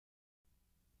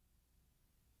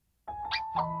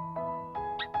Read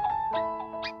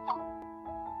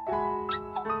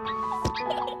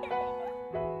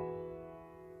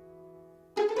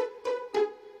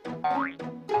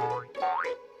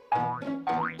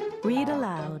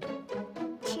aloud.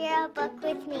 Share a book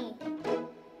with me.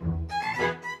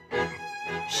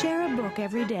 Share a book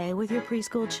every day with your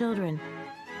preschool children.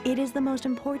 It is the most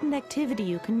important activity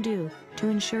you can do to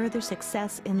ensure their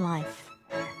success in life.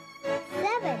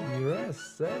 7. You're a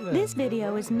 7. This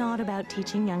video is not about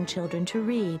teaching young children to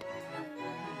read.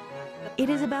 It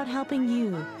is about helping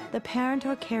you, the parent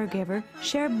or caregiver,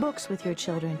 share books with your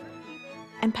children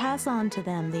and pass on to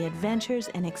them the adventures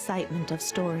and excitement of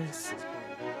stories.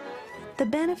 The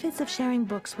benefits of sharing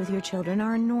books with your children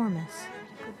are enormous.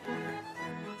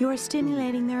 You are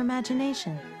stimulating their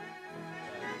imagination,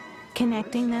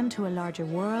 connecting them to a larger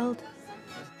world,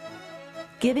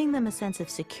 giving them a sense of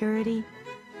security,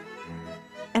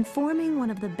 and forming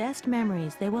one of the best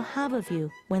memories they will have of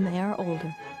you when they are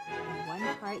older. 1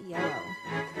 part yellow.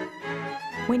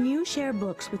 When you share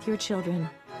books with your children,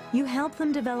 you help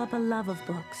them develop a love of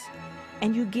books,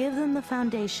 and you give them the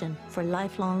foundation for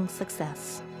lifelong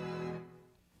success.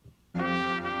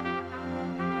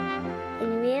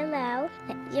 When we allow,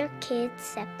 let your kids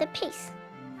set the pace.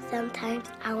 Sometimes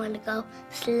I want to go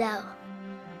slow.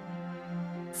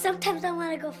 Sometimes I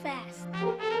want to go fast.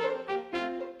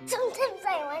 Sometimes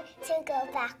I want to go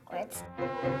backwards.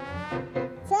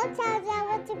 Sometimes I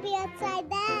want to be upside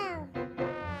down.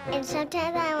 And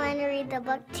sometimes I want to read the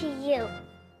book to you.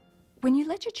 When you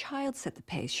let your child set the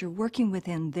pace, you're working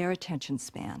within their attention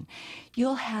span.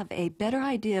 You'll have a better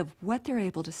idea of what they're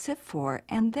able to sit for,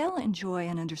 and they'll enjoy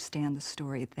and understand the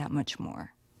story that much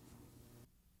more.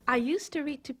 I used to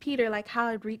read to Peter like how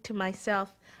I'd read to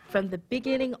myself, from the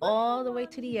beginning all the way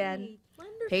to the end,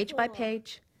 page by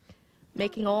page,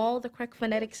 making all the correct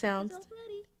phonetic sounds.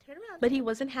 But he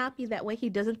wasn't happy that way. He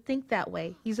doesn't think that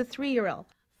way. He's a 3-year-old.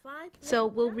 So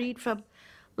we'll read from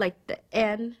like the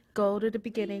end, go to the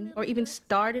beginning, or even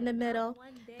start in the middle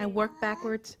and work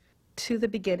backwards to the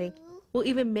beginning. We'll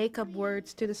even make up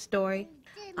words to the story.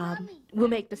 We'll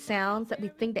make the sounds that we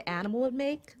think the animal would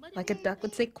make, like a duck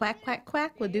would say quack, quack,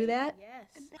 quack. We'll do that. Yes.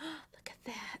 Look at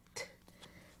that.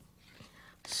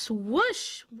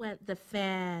 Swoosh went the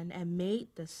fan and made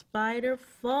the spider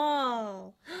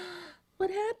fall. What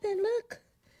happened? Look.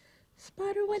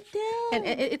 Spider went down.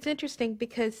 And it's interesting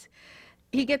because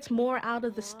he gets more out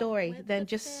of the story than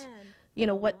just, you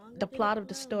know, what the plot of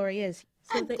the story is.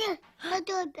 So The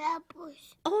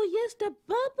bubbles. oh, yes, the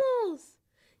bubbles.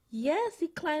 Yes, he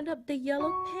climbed up the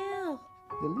yellow pail.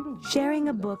 Sharing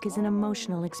a book is an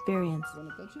emotional experience.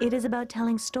 It is about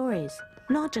telling stories,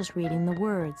 not just reading the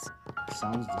words.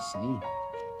 Sounds the same.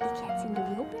 You can't see the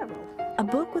wheelbarrow. A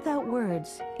book without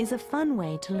words is a fun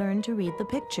way to learn to read the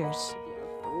pictures.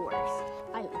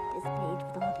 I like this page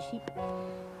with all the sheep,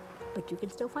 but you can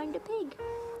still find a pig.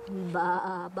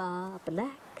 Ba,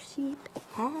 black sheep,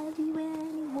 have you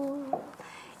any wool?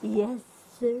 Yes,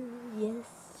 sir,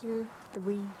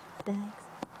 3 bags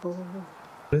full.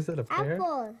 What is it, a pear?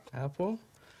 Apple. Apple?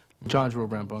 John's real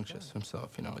rambunctious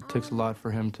himself, you know. It takes a lot for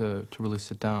him to really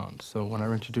sit down. So when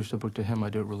I introduce the book to him, I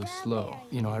do it really slow.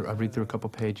 You know, I read through a couple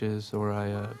pages, or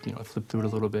I flip through it a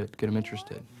little bit, get him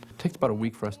interested. It takes about a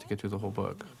week for us to get through the whole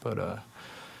book. But,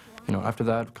 you know, after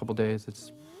that, a couple days,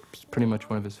 it's pretty much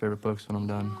one of his favorite books when I'm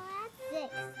done.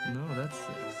 That's 6. No, that's 6.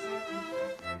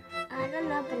 I don't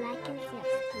know, but I can see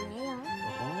a snail.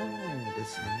 Oh, the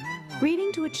snail.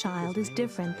 Reading to a child is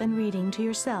different than reading to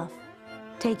yourself.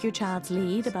 Take your child's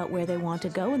lead about where they want to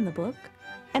go in the book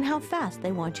and how fast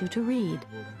they want you to read.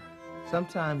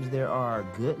 Sometimes there are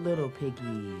good little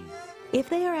piggies. If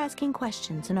they are asking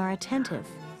questions and are attentive,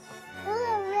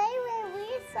 Hello, Ray, we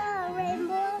saw a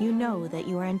rainbow. you know that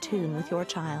you are in tune with your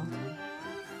child.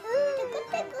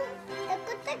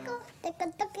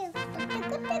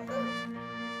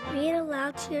 Read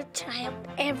aloud to your child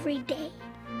every day.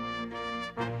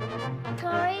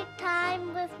 Story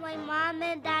time with my mom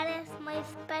and dad is my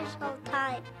special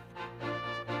time.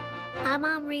 My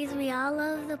mom reads me all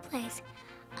over the place.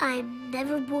 I'm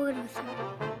never bored with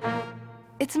her.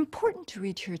 It's important to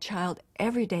read to your child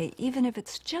every day, even if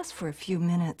it's just for a few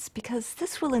minutes, because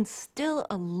this will instill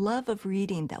a love of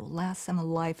reading that will last them a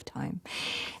lifetime.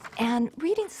 And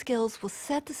reading skills will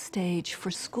set the stage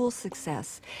for school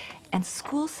success, and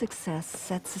school success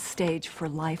sets the stage for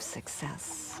life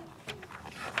success.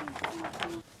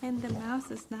 And the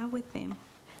mouse is not with him.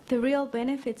 The real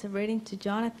benefits of reading to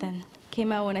Jonathan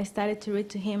came out when I started to read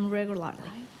to him regularly.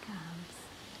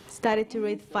 Started to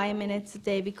read 5 minutes a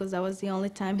day because that was the only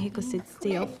time he could sit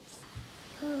still.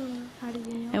 How do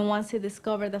you know? And once he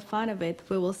discovers the fun of it,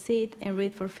 we will sit and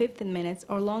read for 15 minutes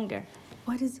or longer.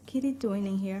 What is Kitty doing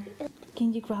in here?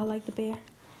 Can you growl like the bear?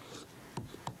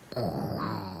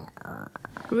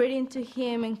 Reading to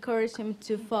him encouraged him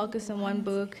to focus on one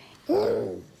book.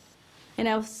 And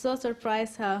I was so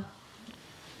surprised how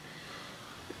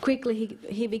quickly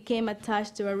he became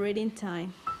attached to a reading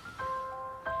time.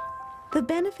 The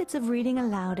benefits of reading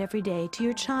aloud every day to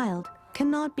your child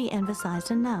cannot be emphasized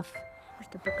enough.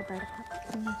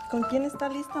 ¿Con quién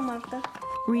está lista, Marta?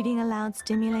 Reading aloud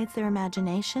stimulates their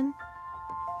imagination,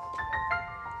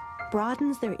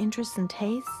 broadens their interests and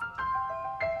tastes,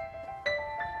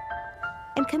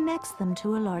 and connects them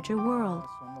to a larger world.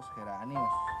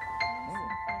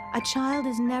 A child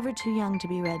is never too young to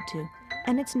be read to,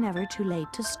 and it's never too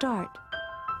late to start.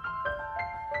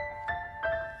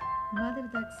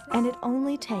 And it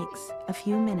only takes a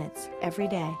few minutes every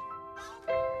day.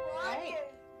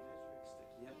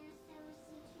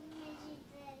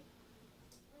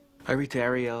 I read to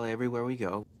Ariel everywhere we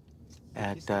go,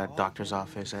 at doctor's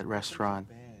office, at restaurant.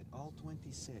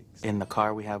 In the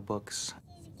car we have books.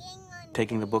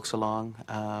 Taking the books along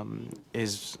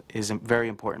is very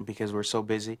important because we're so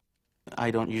busy.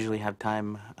 I don't usually have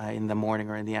time in the morning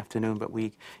or in the afternoon, but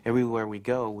everywhere we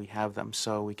go, we have them,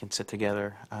 so we can sit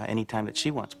together anytime that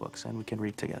she wants books, and we can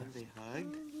read together. They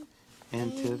hugged,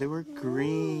 and they were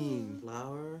green.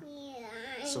 Flour,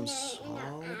 some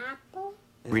salt.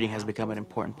 Reading has become an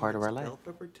important part of our life. Bell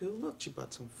pepper too. Look, she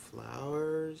bought some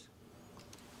flowers.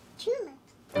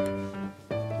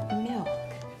 Milk.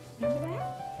 Remember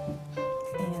that?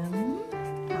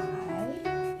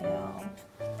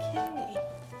 M-I-L-K.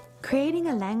 Creating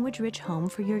a language-rich home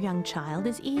for your young child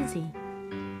is easy.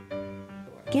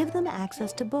 Give them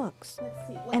access to books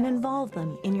and involve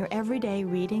them in your everyday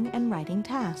reading and writing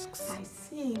tasks. I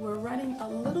see we're running a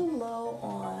little low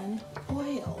on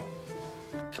oil.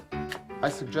 I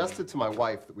suggested to my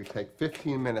wife that we take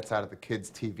 15 minutes out of the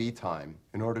kids' TV time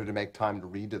in order to make time to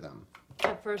read to them.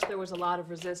 At first there was a lot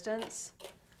of resistance,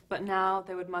 but now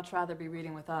they would much rather be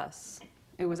reading with us.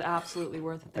 It was absolutely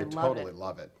worth it. They loved totally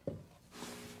love it.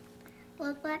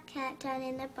 What black cat down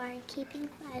in the barn keeping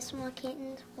 5 small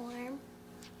kittens warm?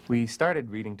 We started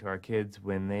reading to our kids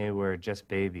when they were just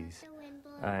babies.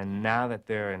 And now that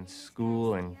they're in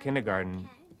school and kindergarten,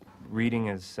 reading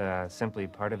is simply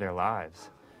part of their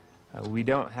lives. We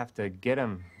don't have to get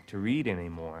them to read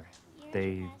anymore.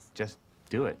 They just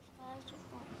do it.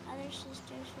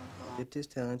 Dipped his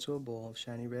tail into a bowl of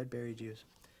shiny red berry juice.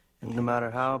 And no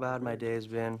matter how bad my day has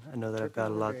been, I know that I've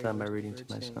got a lot done by reading to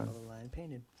my son. The lion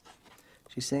painted.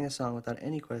 She sang a song without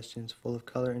any questions, full of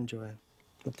color and joy.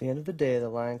 At the end of the day, the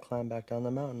lion climbed back down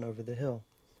the mountain over the hill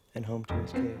and home to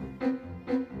his cave.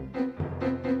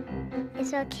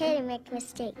 It's okay to make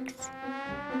mistakes.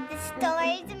 The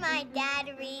stories my dad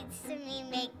reads to me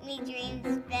make me dream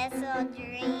special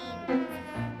dreams.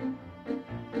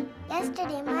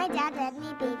 Yesterday, my dad read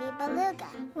me Baby Beluga.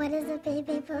 What is a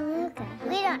baby beluga?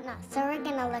 We don't know, so we're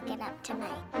gonna look it up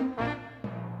tonight.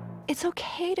 It's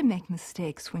okay to make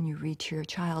mistakes when you read to your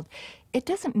child. It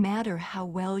doesn't matter how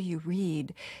well you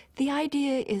read. The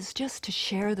idea is just to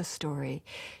share the story.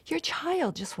 Your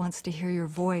child just wants to hear your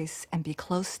voice and be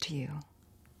close to you.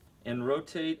 And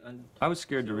rotate. I was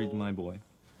scared to read to my boy.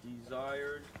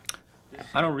 Desired.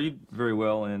 I don't read very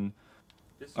well, and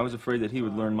I was afraid that he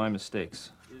would learn my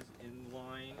mistakes.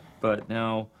 But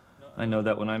now I know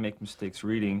that when I make mistakes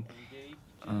reading,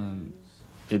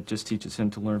 it just teaches him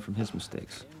to learn from his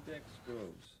mistakes.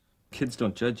 Kids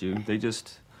don't judge you, they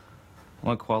just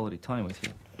want quality time with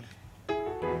you. And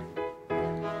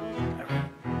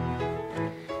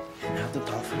now the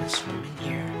dolphin is swimming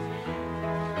here.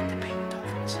 The pink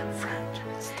dolphin's in front.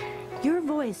 Your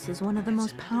voice is one of the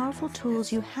most powerful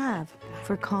tools you have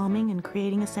for calming and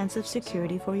creating a sense of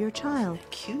security for your child.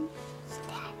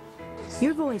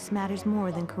 Your voice matters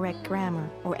more than correct grammar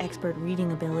or expert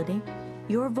reading ability.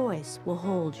 Your voice will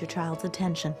hold your child's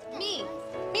attention. Me!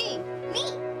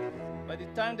 By the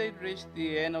time they reached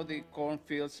the end of the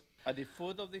cornfields at the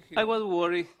foot of the hill, I was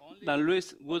worried that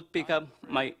Luis would pick up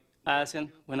my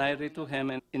accent when I read to him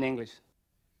in English.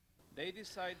 They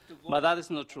decided to go, but that is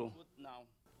not true.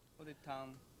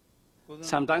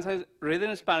 Sometimes I read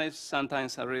in Spanish,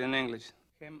 sometimes I read in English.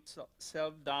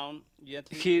 Down, yet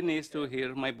he needs to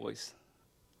hear my voice.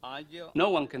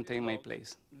 No one can take my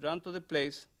place. Run to the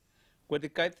place where the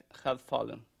kite had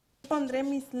fallen. Pondré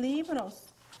mis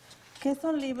libros. ¿Qué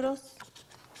son libros?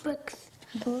 Books.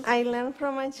 I learn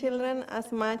from my children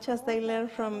as much as they learn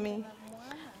from me.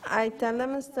 I tell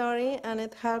them a story and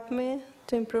it helped me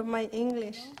to improve my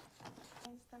English.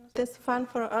 It's fun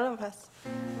for all of us.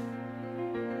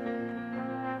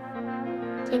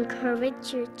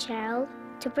 Encourage your child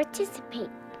to participate.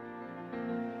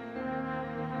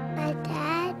 My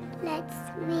dad lets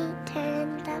me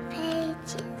turn the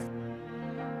pages.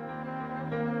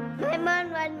 My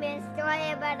mom read me a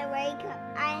story about a raincoat.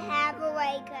 I have a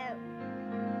raincoat.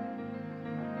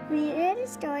 We read a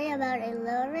story about a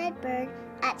little red bird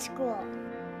at school.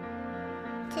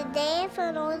 Today I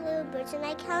found all the little birds and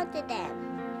I counted them.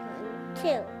 1,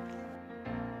 2.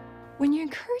 When you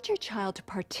encourage your child to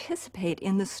participate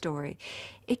in the story,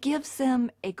 it gives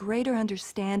them a greater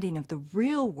understanding of the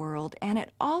real world, and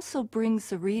it also brings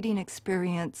the reading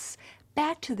experience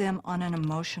back to them on an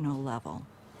emotional level.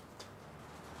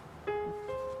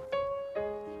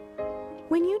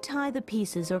 When you tie the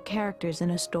pieces or characters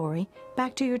in a story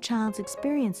back to your child's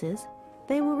experiences,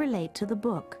 they will relate to the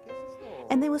book,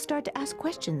 and they will start to ask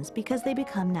questions because they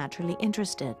become naturally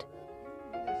interested.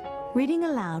 Reading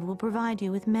aloud will provide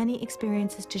you with many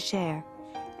experiences to share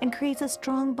and creates a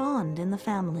strong bond in the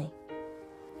family.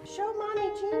 Show Mommy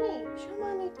Genie. Show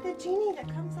Mommy the genie that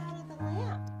comes out of the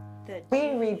lamp.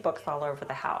 We read books all over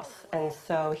the house, and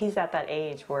so he's at that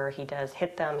age where he does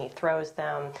hit them, he throws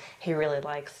them, he really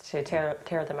likes to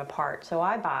tear them apart. So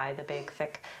I buy the big,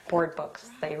 thick board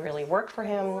books. They really work for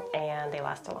him, and they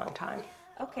last a long time.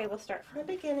 Okay, we'll start from the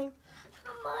beginning.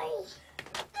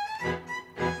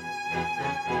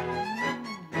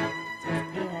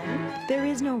 There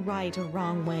is no right or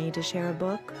wrong way to share a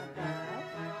book.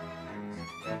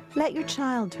 Let your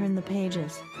child turn the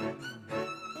pages.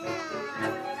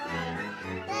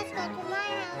 Let's go to my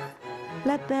house.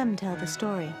 Let them tell the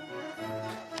story.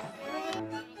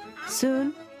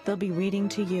 Soon, they'll be reading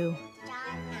to you.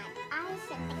 I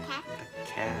said the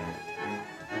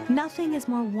cat. Nothing is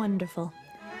more wonderful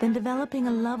than developing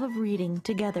a love of reading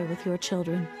together with your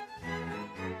children.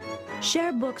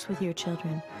 Share books with your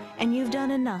children, and you've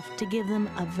done enough to give them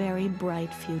a very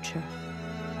bright future.